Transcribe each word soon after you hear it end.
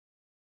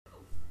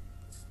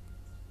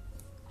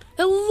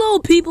Hello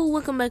people,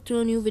 welcome back to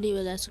a new video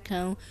with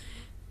Asakao.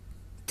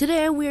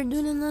 Today we are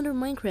doing another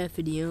Minecraft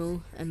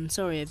video. I'm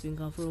sorry I've been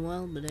gone for a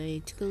while, but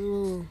I took a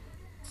little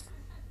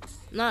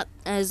not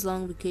as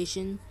long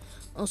vacation.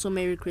 Also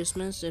Merry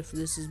Christmas if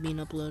this is being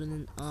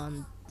uploaded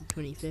on the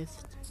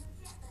 25th.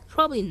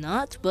 Probably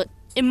not, but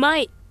it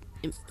might.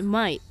 It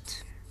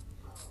might.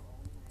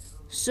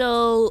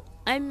 So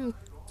I'm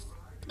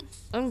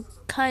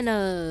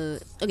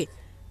kinda okay.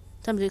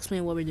 Time to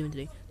explain what we're doing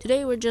today.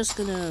 Today we're just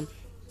gonna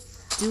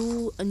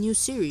do a new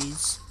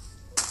series.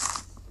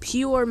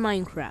 Pure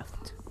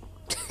Minecraft.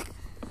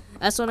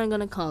 That's what I'm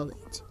gonna call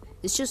it.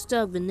 It's just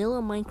a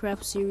vanilla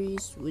Minecraft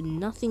series with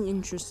nothing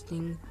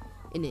interesting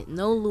in it.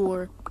 No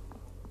lore,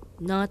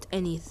 not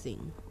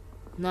anything.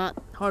 Not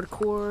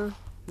hardcore,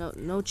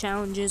 no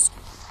challenges.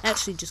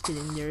 Actually, just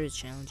kidding, there is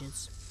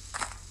challenges.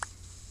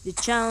 The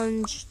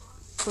challenge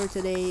for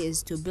today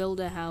is to build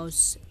a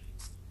house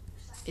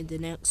in the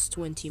next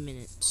 20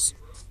 minutes.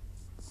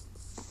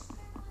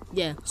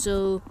 Yeah,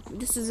 so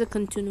this is a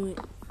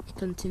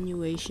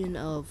continuation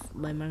of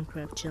my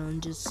Minecraft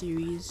challenges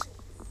series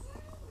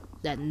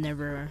that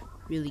never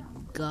really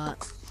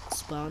got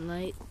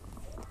spotlight.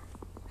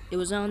 It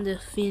was on the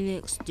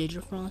Phoenix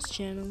Digifrost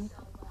channel.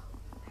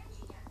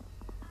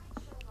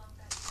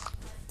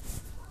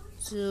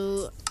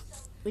 So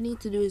we need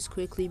to do this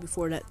quickly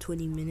before that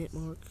 20-minute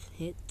mark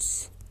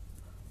hits.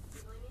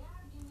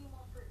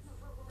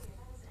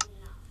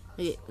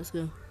 Okay, let's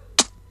go.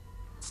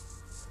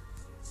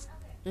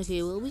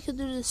 Okay, well, we could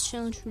do this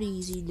challenge pretty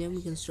easy, then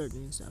we can start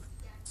doing stuff.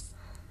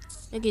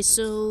 Okay,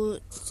 so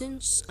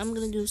since I'm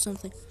gonna do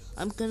something,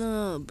 I'm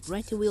gonna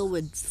write the wheel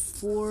with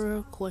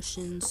 4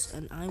 questions,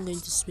 and I'm going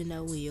to spin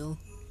that wheel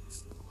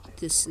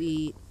to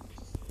see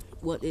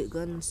what it's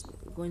going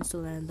to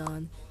land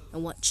on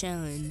and what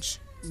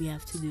challenge we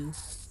have to do.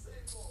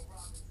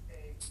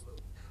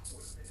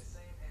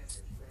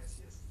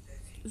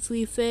 If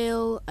we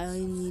fail, I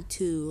need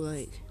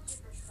to,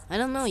 I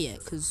don't know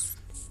yet, because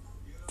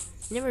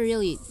never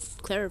really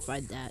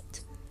clarified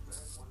that.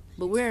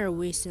 But we're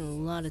wasting a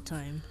lot of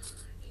time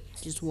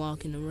just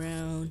walking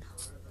around.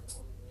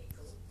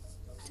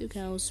 2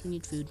 cows, we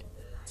need food.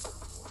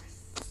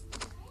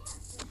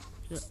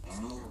 Yep.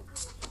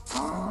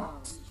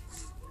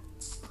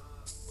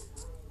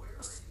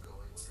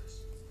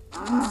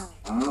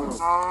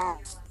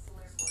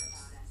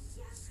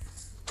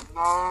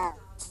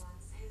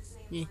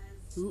 Yeah.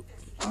 Ooh.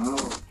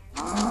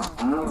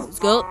 Let's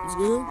go. Let's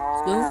go.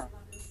 Let's go.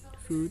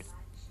 Food.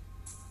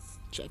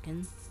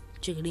 Chicken.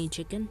 Chickeny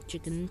chicken.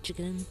 Chicken.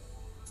 Chicken.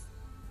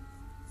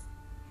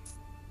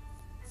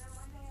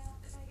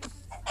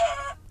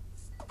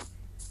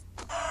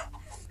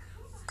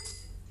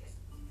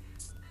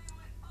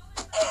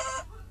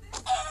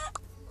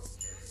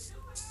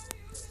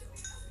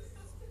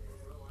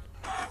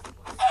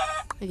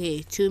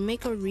 Okay, to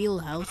make a real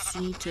house,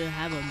 you need to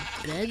have a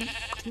bed,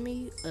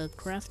 a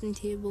crafting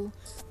table,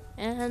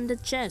 and a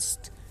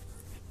chest.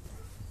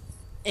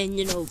 And,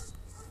 you know,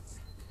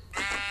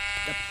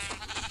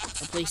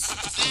 a place to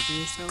cover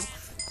yourself.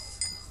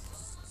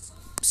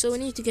 So we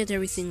need to get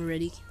everything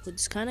ready. But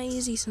it's kind of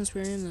easy since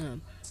we're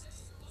in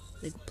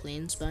a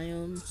plains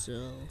biome.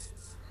 So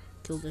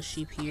kill the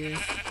sheep here,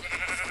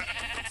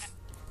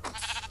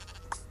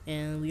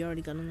 and we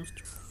already got enough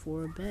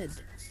for a bed.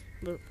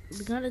 But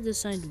we gotta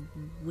decide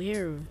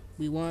where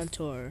we want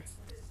our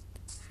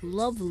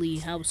lovely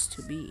house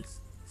to be.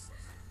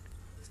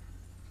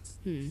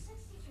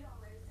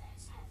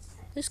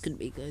 This could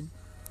be good.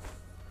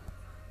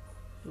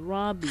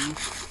 Robbie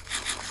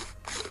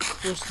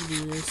forced to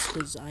do this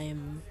because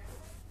I'm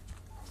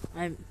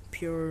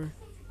pure,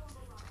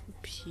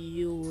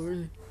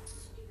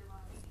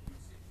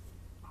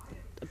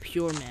 a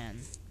pure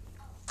man.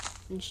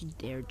 Don't you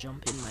dare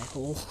jump in my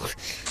hole.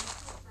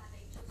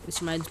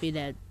 This reminds me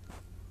that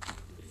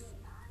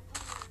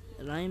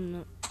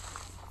I'm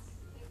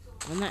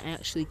not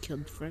actually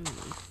kid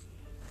friendly.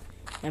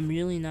 I'm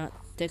really not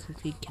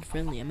technically kid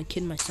friendly. I'm a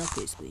kid myself,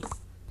 basically.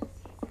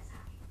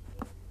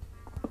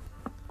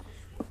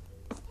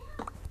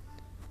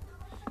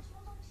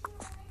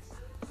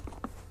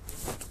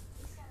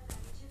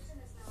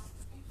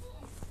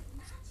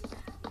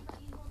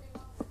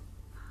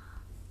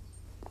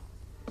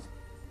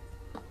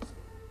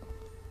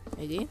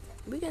 Okay,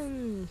 we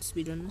can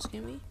speedrun this,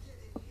 can't we?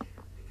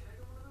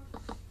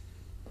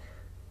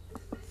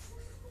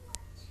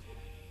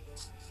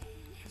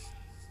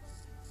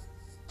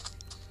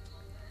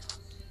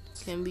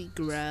 Can we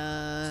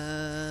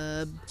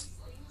grab...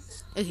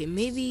 Okay,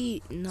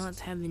 maybe not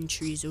having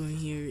trees over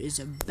here is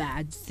a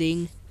bad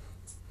thing.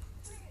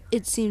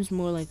 It seems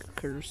more like a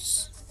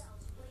curse.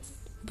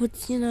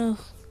 But, you know,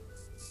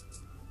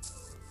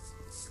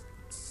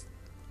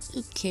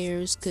 who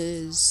cares,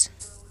 cause...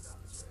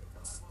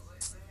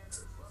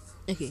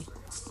 Okay,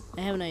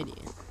 I have an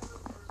idea.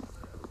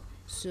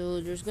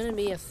 So, there's gonna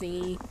be a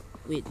thingy...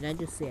 Wait, did I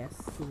just say a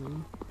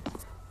thing?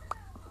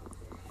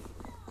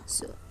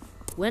 So,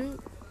 when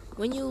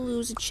you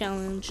lose a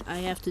challenge, I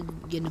have to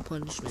get a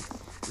punishment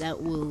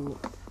that will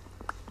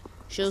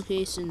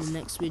showcase in the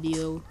next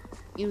video,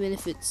 even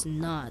if it's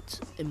not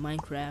a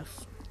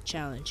Minecraft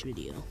challenge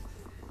video.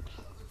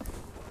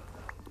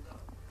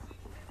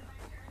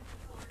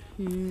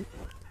 You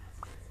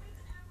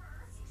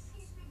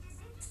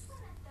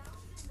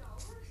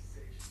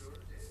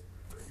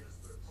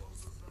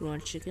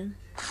want chicken?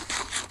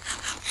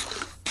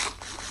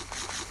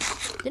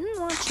 Didn't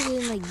raw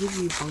chicken like give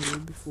you hunger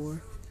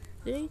before?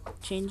 Did they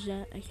change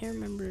that? I can't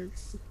remember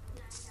if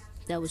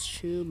that was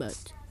true,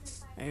 but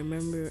I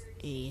remember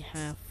a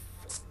half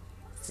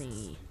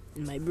thingy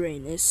in my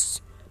brain.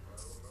 It's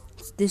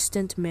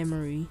distant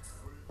memory.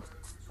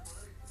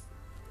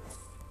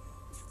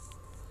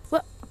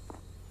 What?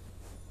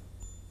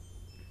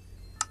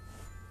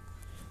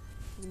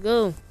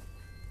 Go.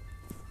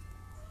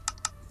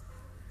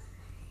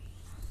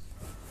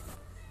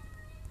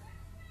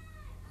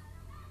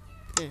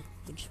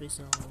 I just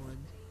wasted all the wood.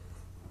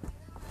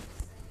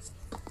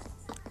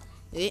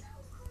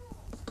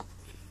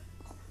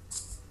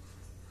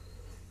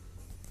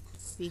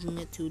 We can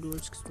get 2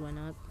 doors, because why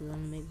not? We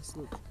want to make this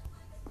look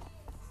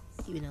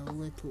even a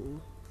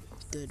little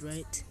good,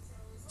 right?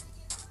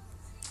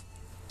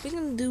 We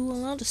can do a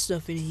lot of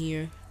stuff in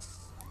here.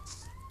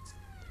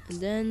 And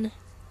then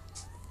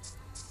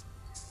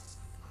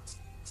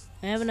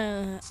I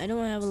don't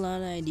have a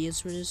lot of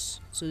ideas for this,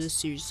 so this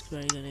series is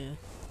probably gonna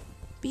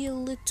be a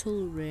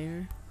little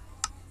rare.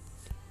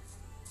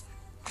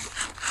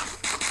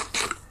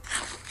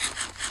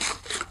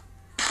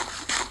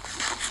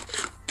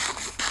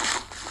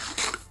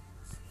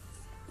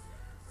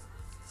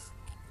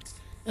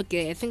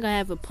 Okay, I think I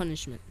have a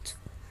punishment.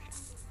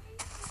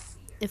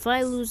 If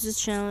I lose this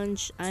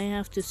challenge, I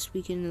have to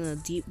speak in a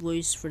deep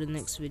voice for the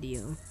next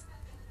video.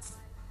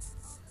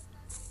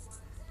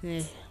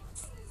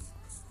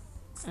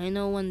 I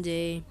know one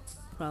day,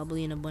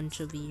 probably in a bunch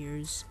of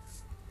years,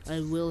 I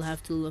will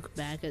have to look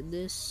back at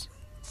this.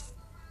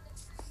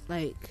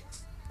 Like,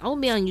 I'll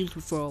be on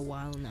YouTube for a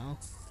while now,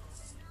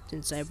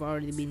 since I've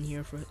already been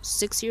here for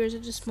 6 years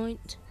at this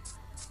point.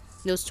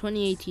 Those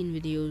 2018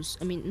 videos,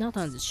 I mean, not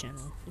on this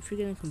channel. If you're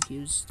getting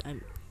confused,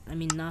 I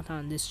mean, not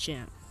on this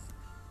channel.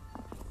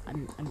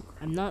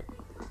 I'm not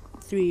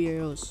 3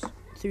 years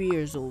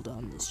old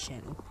on this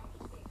channel.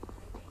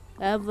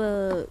 I have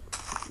the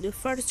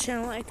farthest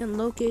channel I can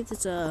locate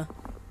is a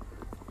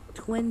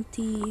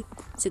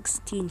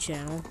 2016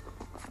 channel,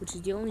 which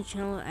is the only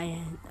channel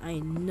I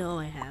know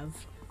I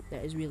have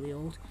that is really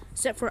old,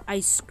 except for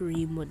Ice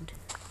Cream would.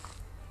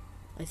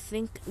 I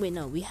think. Wait,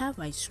 no, we have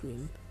Ice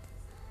Cream.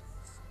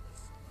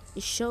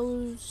 It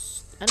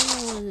shows. I don't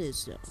know what it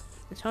is though.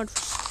 It's hard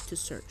to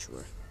search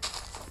for.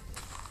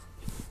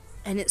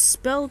 And it's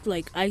spelled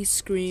like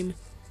Ice Cream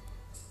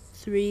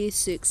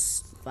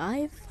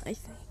 365, I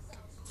think.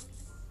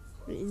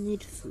 We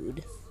need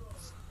food.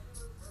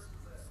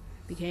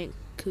 We can't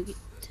cook it.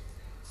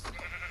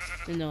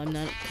 And no, I'm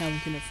not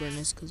counting a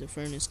furnace, because a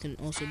furnace can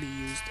also be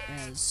used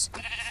as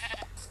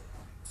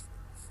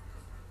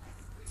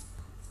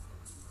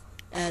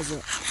a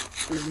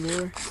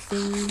lure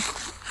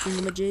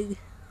thingamajig.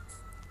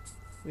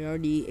 We're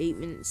already 8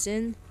 minutes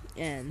in,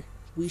 and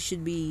we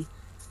should be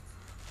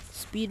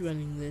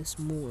speedrunning this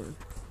more.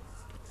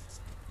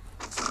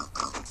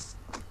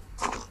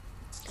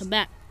 Come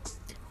back.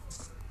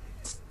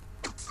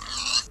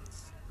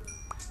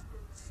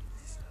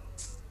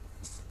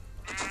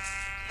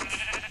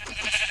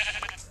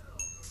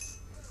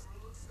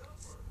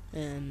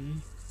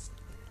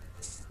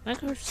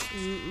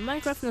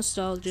 Minecraft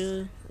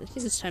nostalgia. I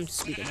think it's time to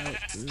speak about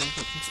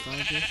Minecraft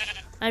nostalgia.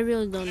 I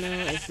really don't know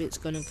if it's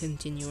gonna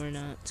continue or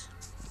not.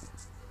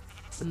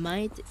 I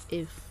might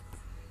if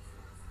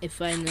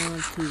I know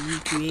how to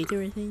recreate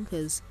everything,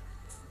 because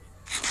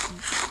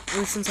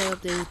ever since I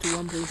updated to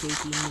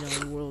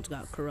 1.18, the world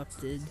got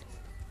corrupted.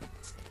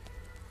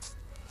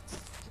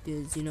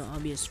 Because,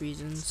 obvious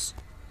reasons.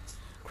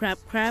 Crap.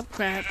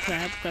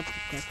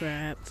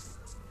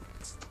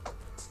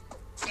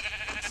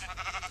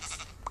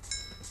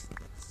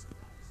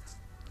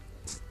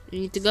 You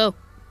need to go.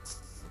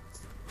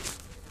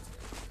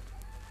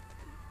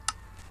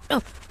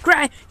 Oh,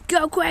 cry!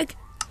 Go quick!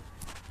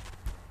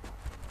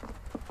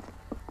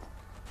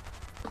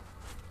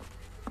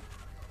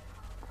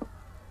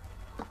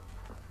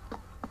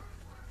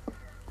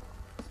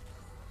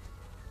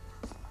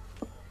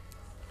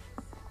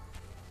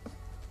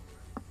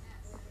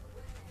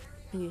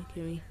 Okay,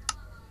 kill me.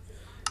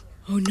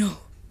 Oh no!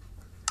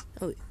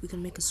 Oh, wait, we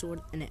can make a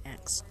sword and an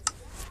axe.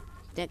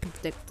 That can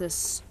protect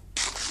us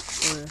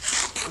for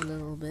a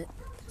little bit.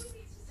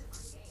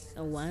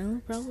 A while,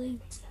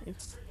 probably? Okay.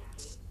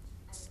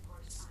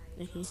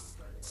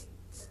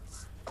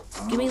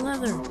 Give me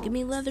leather! Give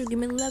me leather! Give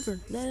me leather!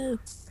 No!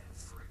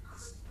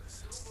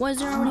 Why is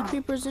there already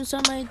creepers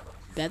inside my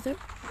feather?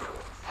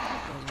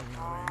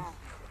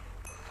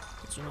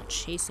 Because you're not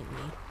chasing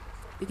me.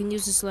 We can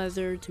use this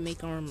leather to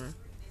make armor.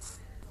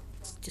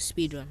 To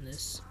speedrun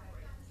this.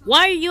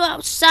 Why are you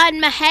outside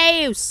my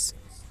house?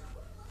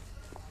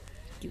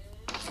 You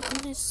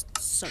guys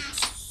suck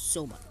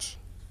so much.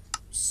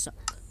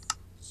 Suck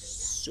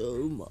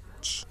so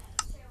much.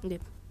 Okay.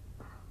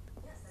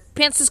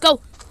 pants, let's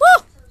go.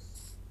 Woo!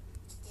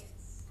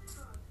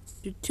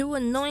 You're too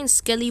annoying,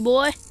 Skelly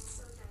boy.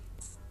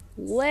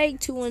 Way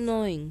too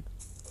annoying.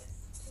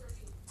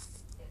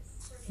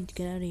 Need to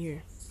get out of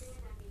here.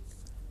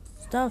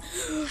 Stop.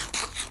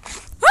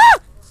 Ah!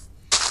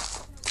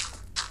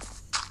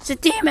 It's a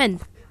demon.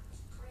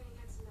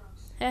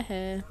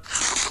 Hehe.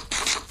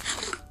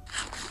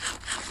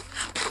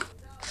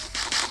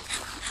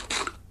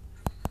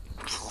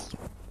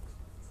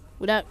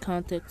 Without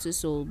context,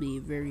 this will be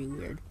very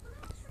weird.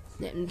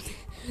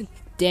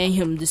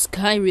 Damn, this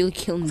guy really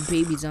killing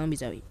baby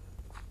zombies out here.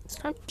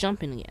 Stop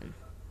jumping again.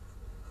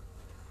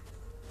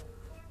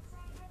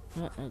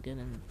 What? I'll get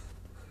in.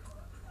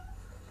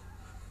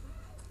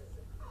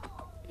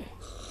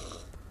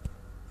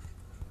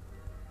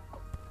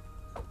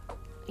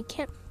 I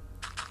can't.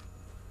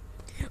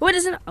 Wait,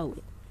 isn't it? Oh,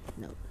 wait.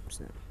 No, it's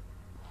not.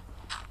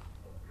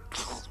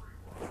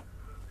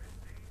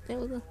 There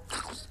we go.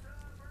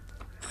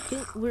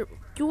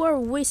 You are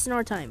wasting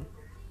our time.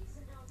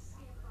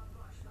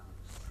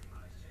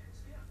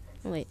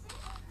 Oh, wait.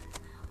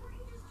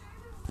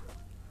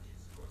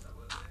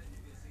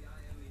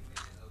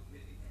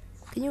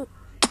 Can you?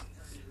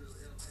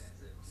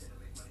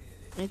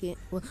 Okay.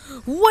 Well,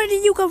 where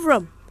did you come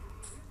from?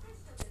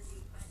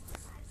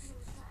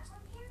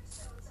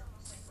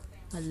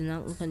 I did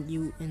not look at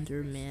you,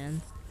 Ender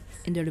Man.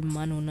 Ender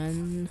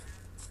Manonan.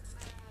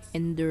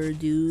 Ender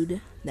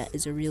dude. That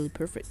is a really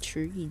perfect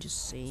tree.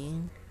 Just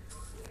saying.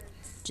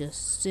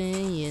 Just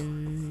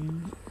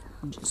saying.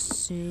 Just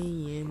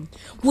saying.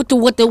 What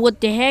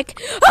the heck?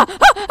 Ah,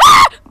 ah,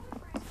 ah!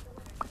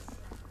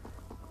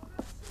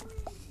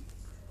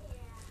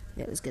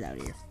 Yeah, let's get out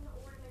of here.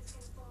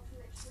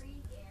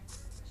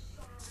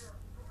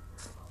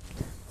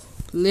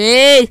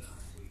 Please.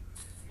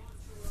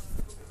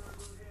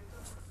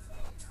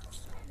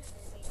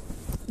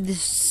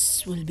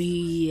 This will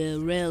be a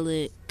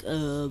relic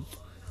of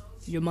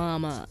your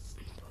mama.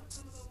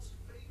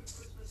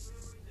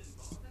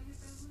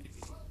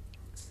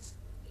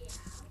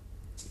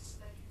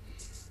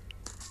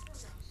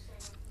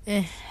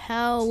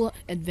 How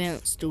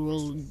advanced the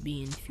world will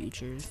be in the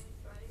future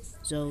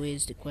is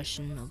always the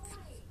question of.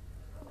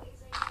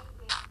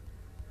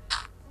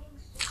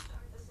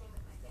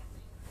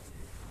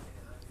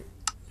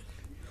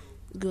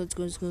 Let's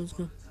go.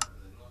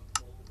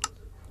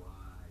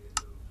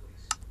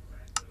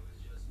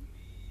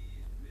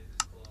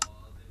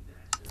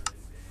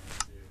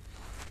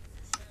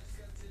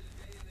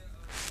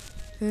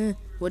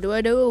 What do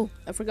I do?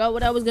 I forgot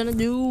what I was gonna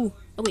do.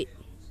 Oh wait,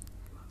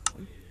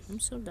 I'm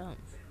so dumb.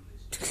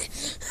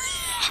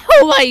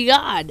 Oh my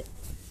god,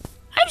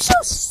 I'm so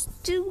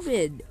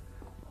stupid.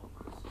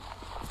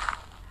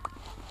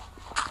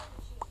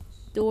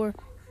 Door.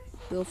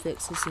 We'll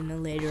fix this in a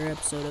later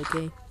episode,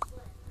 okay?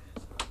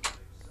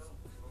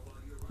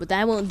 But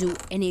I won't do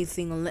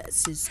anything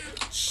unless it's a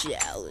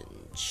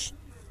challenge.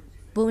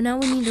 But now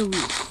we need a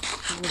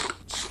roof,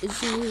 which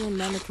isn't really a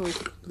mandatory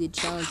to complete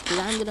challenge, but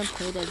I'm gonna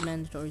play it as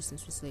mandatory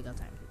since we still got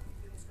time.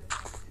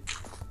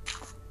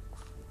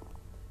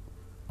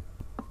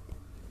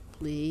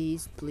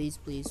 Please. We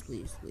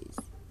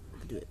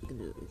can do it.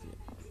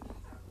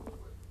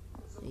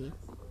 Hey,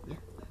 yeah,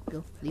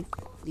 go, leave.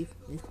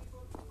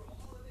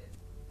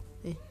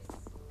 Hey.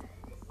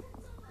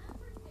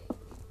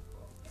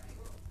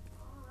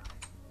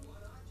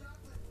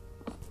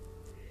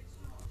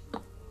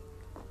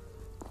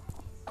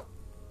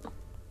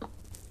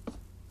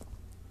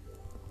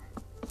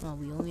 Oh,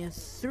 we only have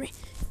 3.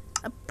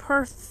 A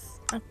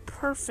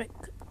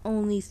perfect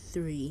only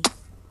 3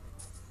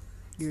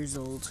 years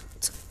old.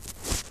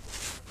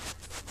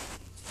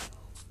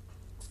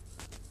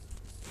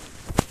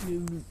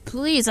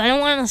 Please, I don't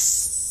want to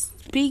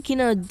speak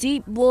in a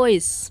deep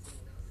voice.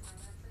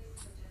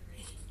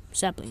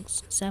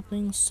 Saplings.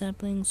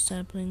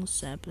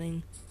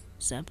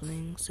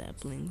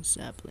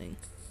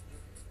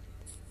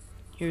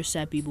 You're a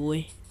sappy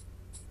boy.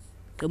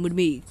 Come with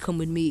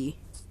me.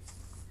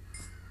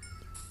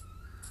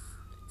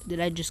 Did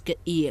I just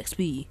get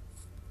EXP?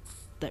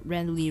 That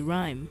randomly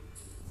rhyme.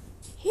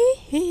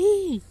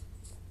 Hey,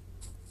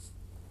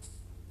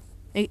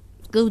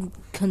 go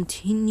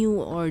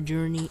continue our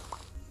journey.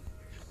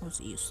 What's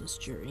a useless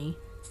journey?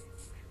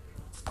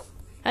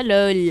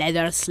 Hello,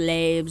 leather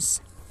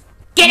slaves.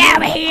 Get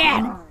over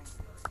here!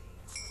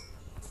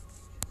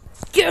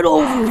 Get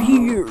over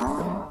here!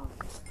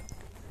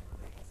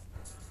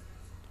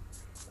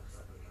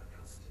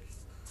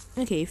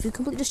 Okay, if you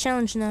complete this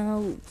challenge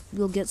now,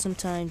 you'll get some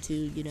time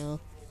to,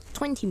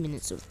 20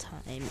 minutes of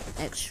time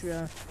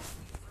extra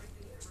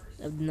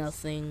of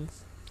nothing.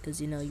 Because,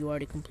 you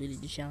already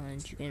completed the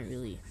challenge. You can't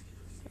really.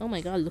 Oh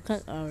my god, look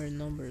at our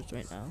numbers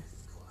right now.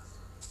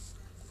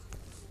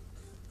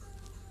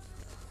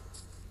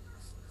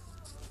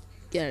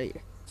 Get out of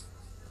here.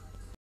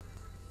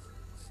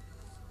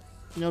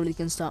 Nobody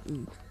can stop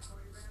me.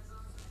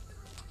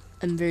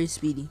 I'm very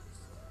speedy.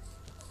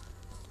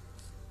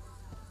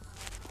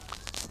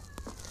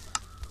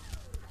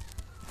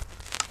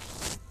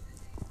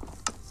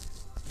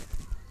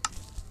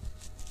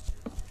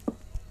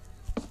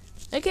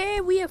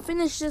 Okay, we have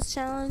finished this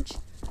challenge.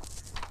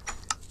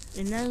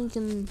 And now we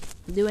can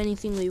do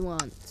anything we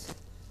want.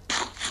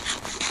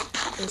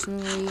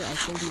 Personally, I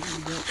think we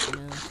can get,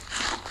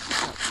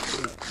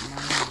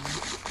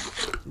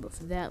 but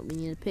for that, we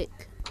need a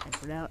pick. And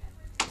for that,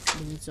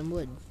 we need some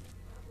wood.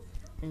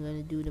 I'm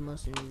gonna do the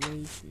most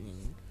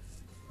enraging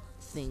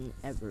thing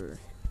ever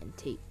and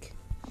take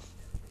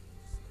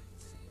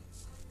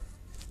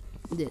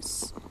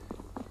this.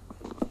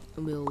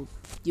 And we'll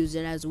use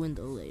it as a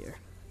window layer.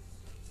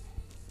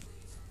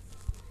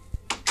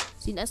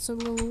 See, that's a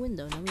little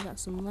window. Now we got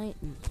some light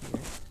in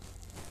here.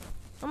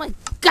 Oh my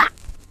god!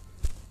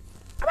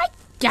 Oh my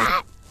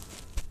god!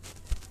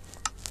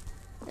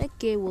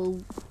 Okay, well,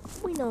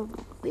 we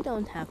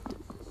don't have to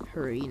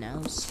hurry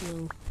now,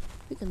 so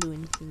we can do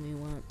anything we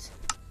want.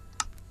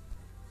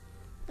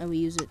 And we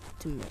use it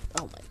to make,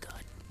 oh my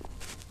god.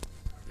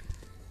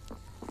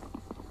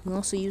 We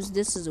also use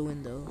this as a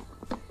window.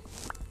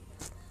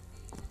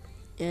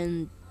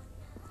 And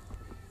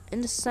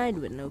the side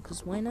window,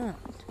 because why not?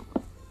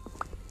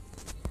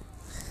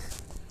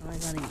 Oh, I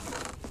gotta use it.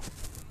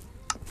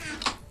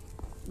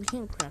 We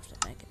can't craft it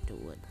back into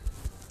wood.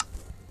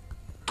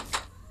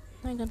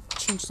 I gotta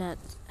change that.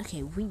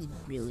 Okay, we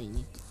really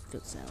need to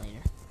fix that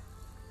later.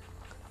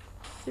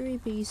 3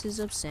 pieces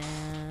of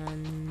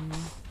sand.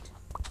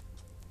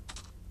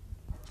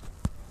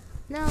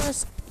 Now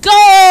let's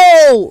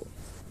go!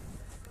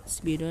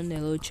 Speedrun,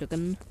 hello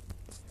chicken.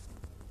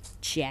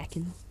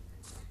 Jackin'.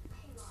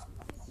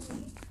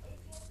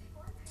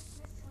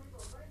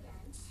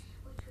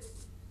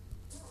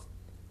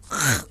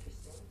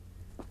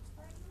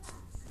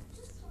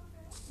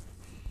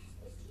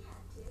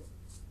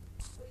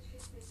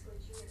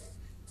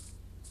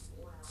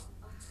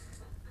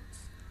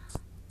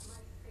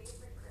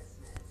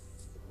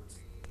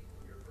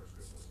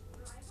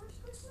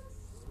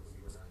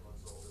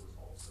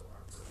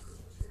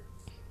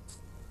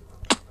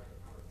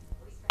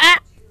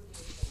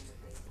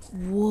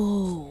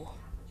 Whoa.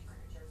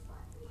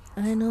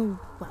 I know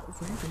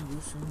what we're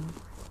using.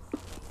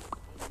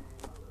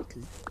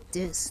 Cause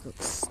this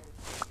looks.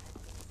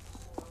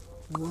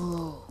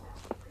 Whoa.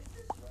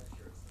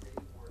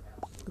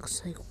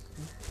 Looks like.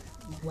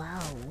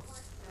 Wow.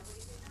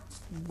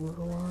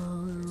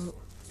 Whoa.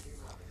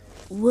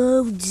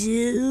 Whoa,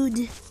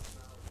 dude.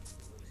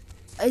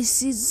 I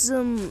see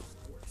some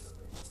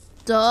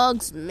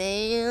dogs,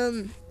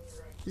 man.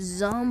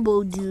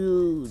 Zombo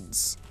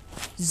dudes.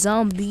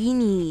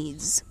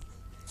 Zombinis.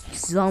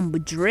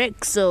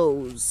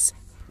 Zombidrixos.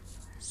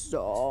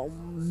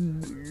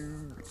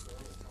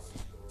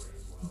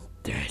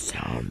 The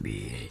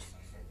zombies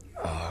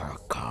are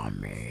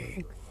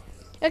coming.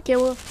 Okay,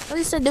 well, at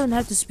least I don't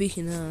have to speak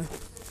in a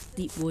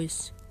deep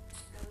voice.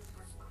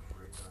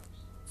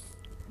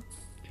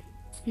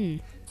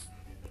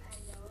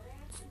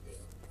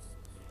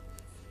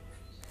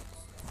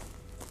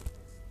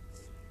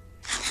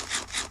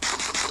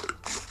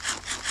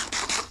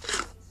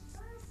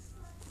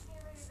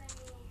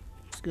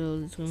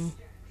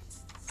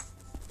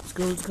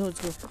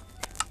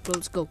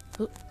 Let's go.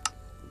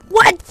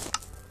 What?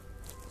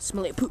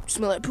 Smell like poop,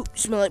 smell like poop,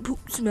 smell like poop,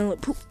 smell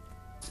like poop.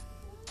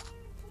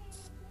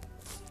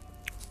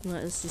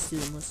 Let's just do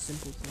the most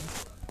simple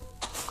thing.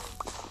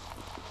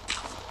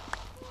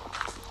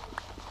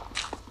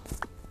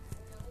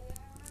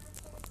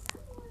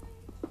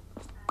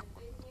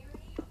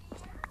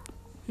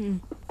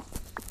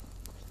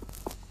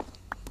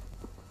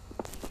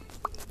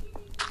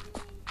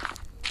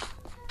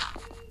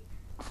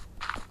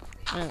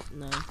 Oh,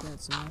 no,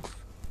 that's enough.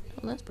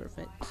 Oh, that's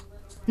perfect.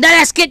 Now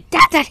let's get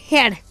that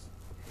ahead!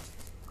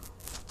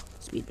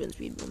 Speedrun.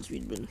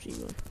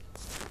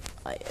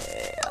 I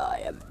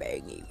am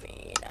Baggy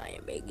fan. I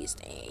am Baggy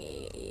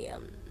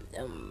Stan.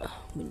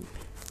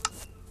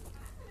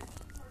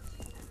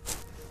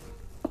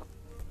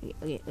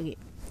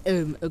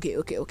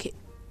 Okay.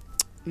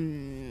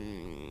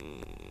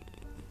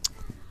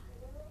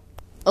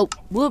 Oh,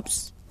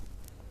 whoops.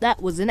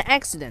 That was an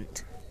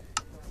accident.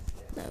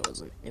 No, it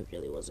wasn't. It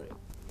really wasn't.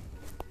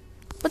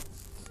 But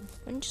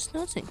I'm just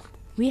noticing.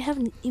 We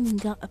haven't even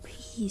got a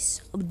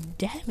piece of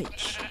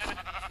damage.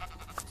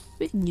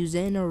 We can use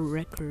that in our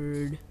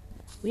record.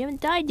 We haven't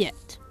died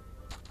yet.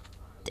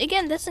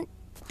 Again, that's an...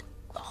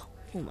 Oh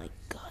my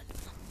god.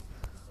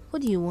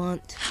 What do you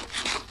want?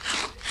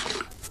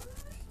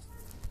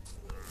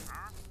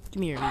 Give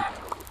me your meat.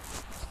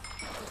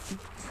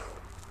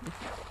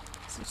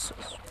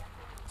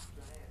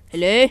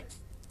 Hello?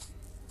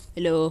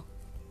 Hello?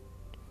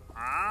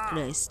 Can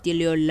I steal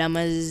your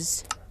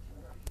llamas?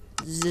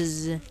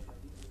 Zzz.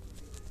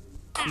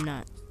 I'm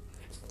not.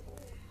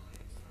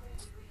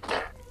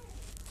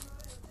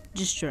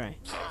 Just try.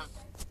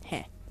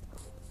 Heh.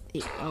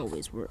 It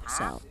always works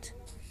out.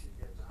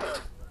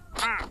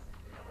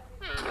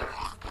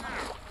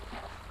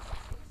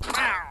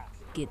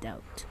 Get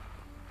out.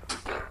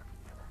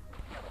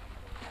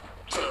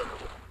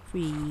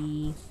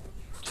 Free.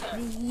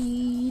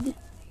 Freed.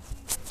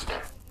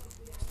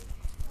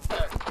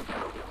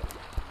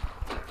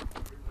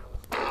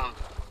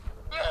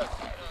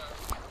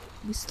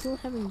 We still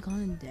haven't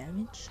gotten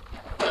damage.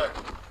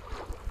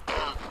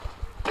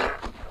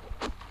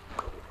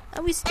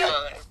 And we still...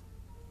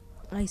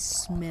 I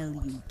smell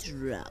you,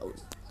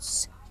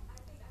 Drowns.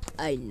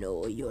 I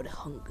know you're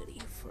hungry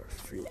for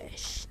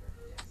flesh.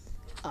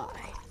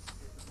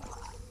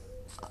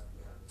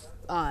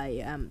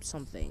 I am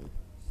something.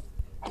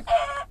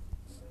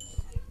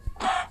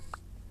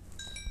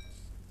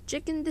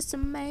 Chicken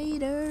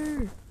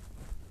decimator.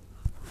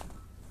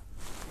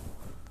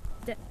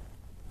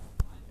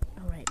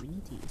 Alright, we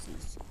need to use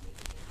these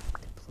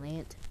to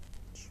plant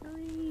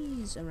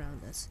trees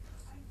around us.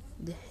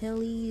 The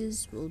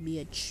hillies will be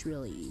a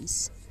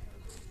trillies.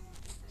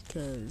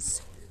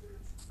 Cause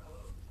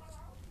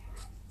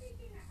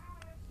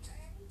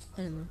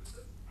I don't know.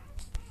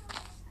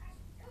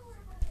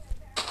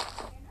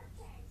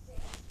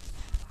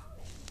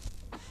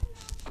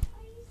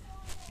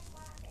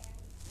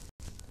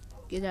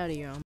 Get out of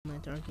here,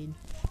 Omelette Arcade.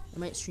 I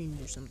might stream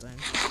there sometime.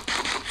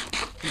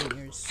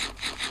 Yours.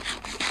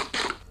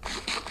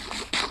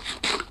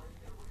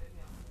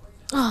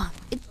 Ah,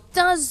 it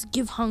does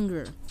give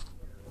hunger.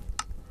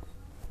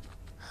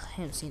 I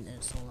haven't seen that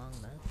in so long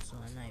though, so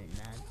I'm not even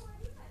mad.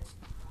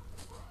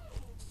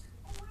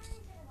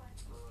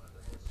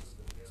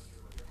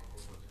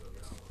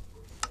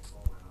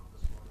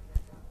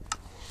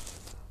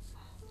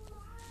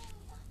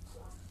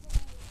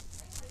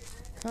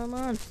 Come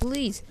on,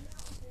 please.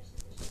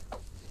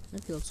 I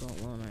feel so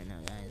alone right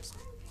now, guys.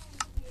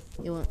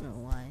 You won't know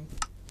why,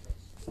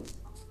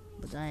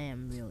 but I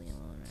am really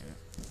alone right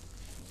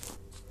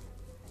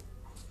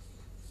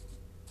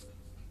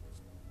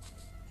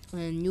now.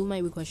 And you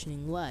might be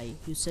questioning why.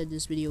 You said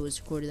this video was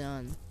recorded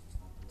on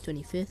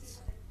 25th,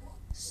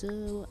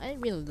 so I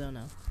really don't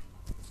know.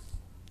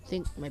 I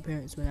think my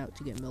parents went out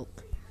to get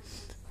milk.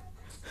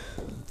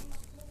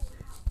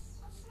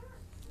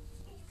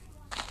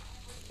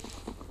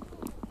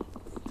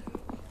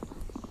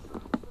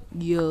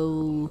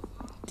 Yo,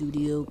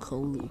 Studio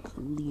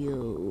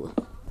Coolio.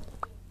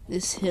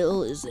 This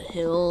hill is a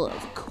hill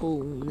of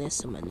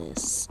coolness.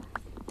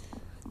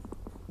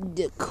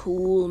 The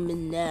cool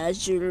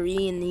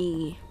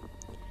menagerie.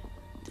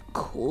 The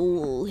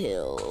cool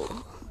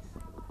hill.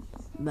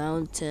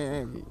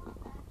 Mountain.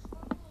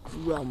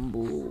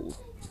 Rumble.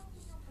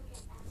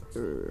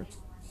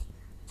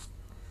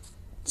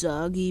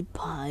 Doggy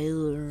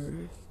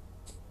Piler.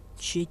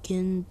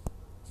 Chicken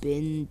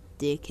Bin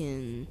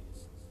Dickin.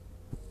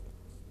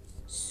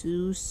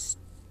 Sus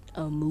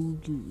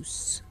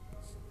Amugus.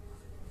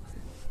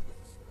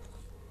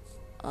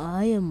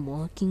 I am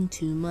walking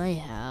to my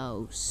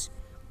house,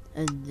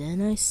 and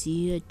then I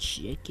see a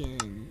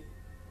chicken.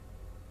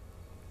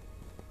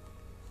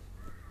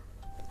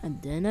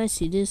 And then I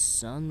see the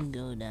sun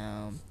go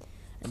down.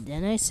 And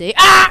then I say,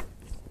 ah!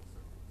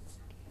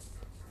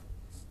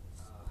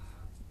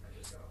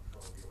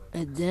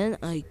 And then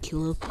I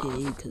kill a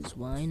pig, cause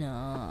why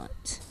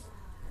not?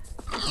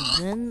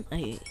 And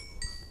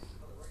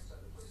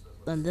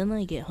then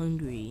I get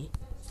hungry.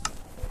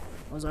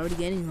 I was already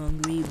getting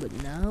hungry, but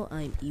now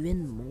I'm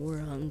even more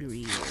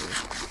hungry.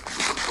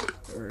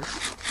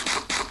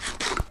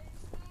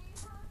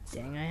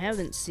 Dang, I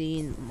haven't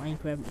seen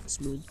Minecraft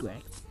smooth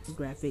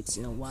graphics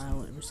in a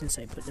while, ever since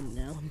I put them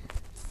down.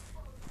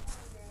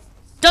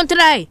 Don't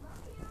today!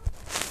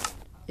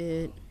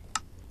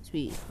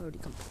 Sweet, already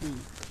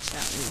complete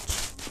challenge.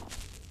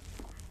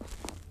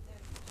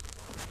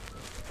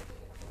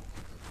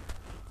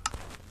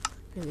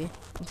 Okay,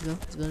 let's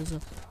go.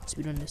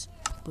 Speed on this.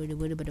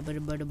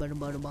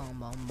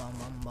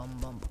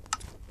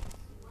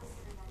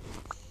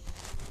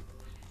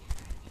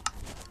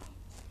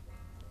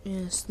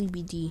 Yeah,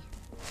 Sleepy D.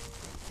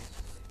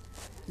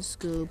 Let's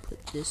go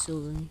put this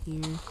over in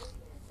here.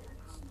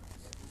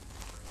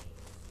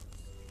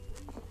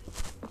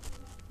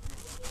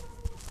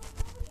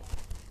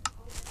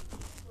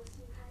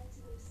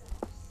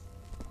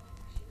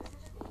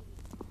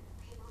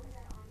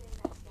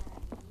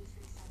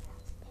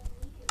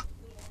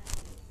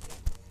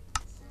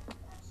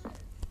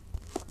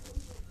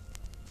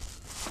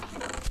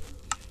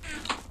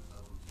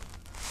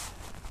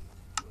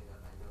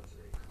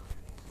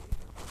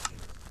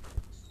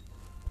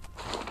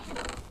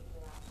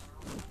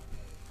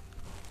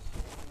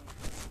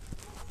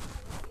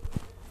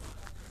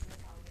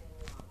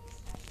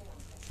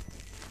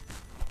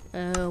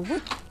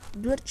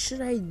 What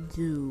should I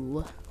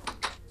do?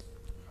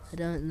 I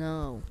don't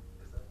know.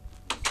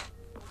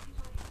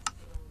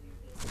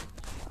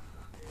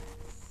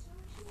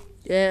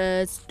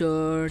 Let's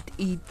start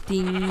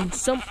eating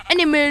some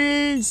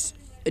animals.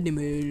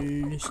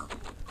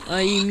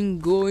 I'm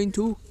going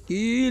to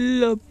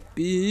kill a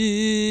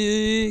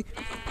pig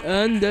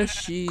and a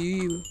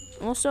sheep.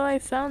 Also, I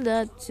found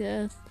that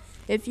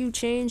if you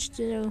change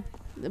the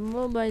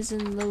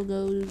Mobizen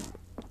logo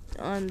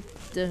on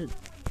the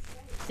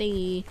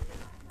thingy,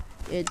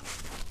 it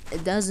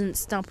doesn't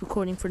stop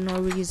recording for no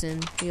reason.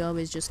 It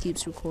always just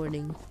keeps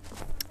recording.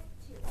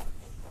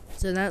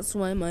 So that's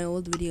why my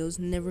old videos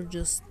never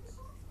just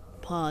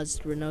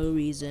paused for no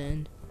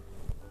reason.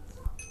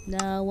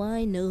 Now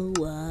I know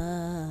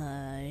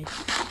why.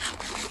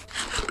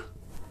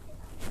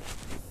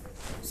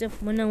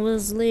 Except when I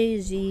was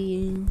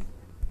lazy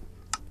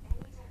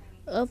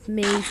of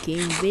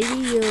making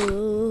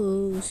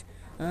videos,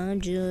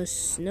 I'm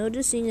just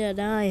noticing that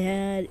I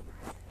had.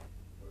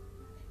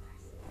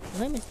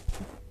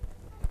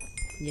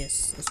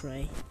 Yes, that's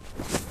right.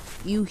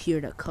 You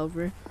hear the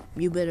cover?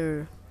 You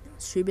better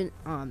stream it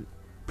on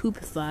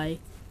Poopify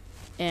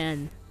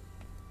and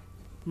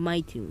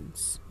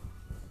MyTunes.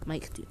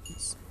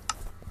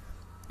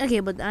 Okay,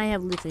 but I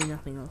have literally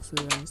nothing else to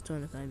do. It's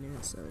 25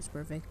 minutes, so it's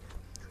perfect.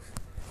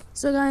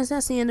 So guys,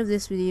 that's the end of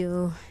this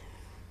video.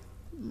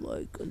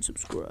 Like and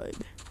subscribe.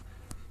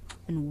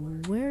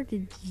 And where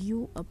did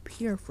you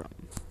appear from?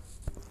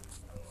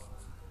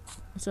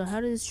 So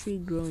how did this tree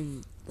grow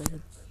in like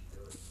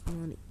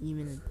not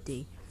even a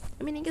day?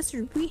 I mean, I guess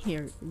there's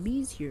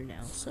bees here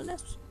now, so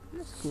that's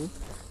cool.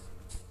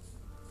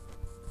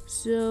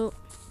 So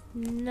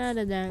now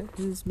that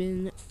has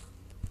been,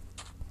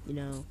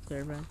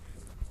 clarified,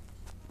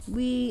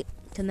 we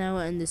can now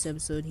end this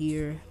episode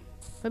here.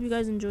 Hope you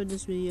guys enjoyed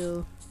this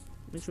video.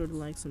 Make sure to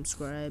like,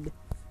 subscribe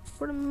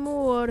for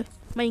more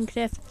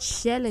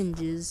Minecraft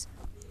challenges,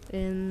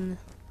 and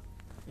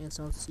I guess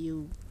I'll see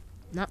you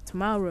not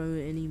tomorrow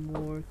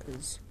anymore,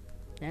 because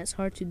that's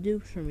hard to do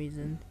for some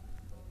reason.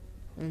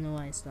 I don't know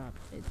why I stopped.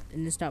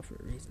 And it stopped for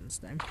a reason this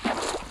time.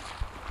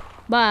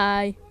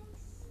 Bye!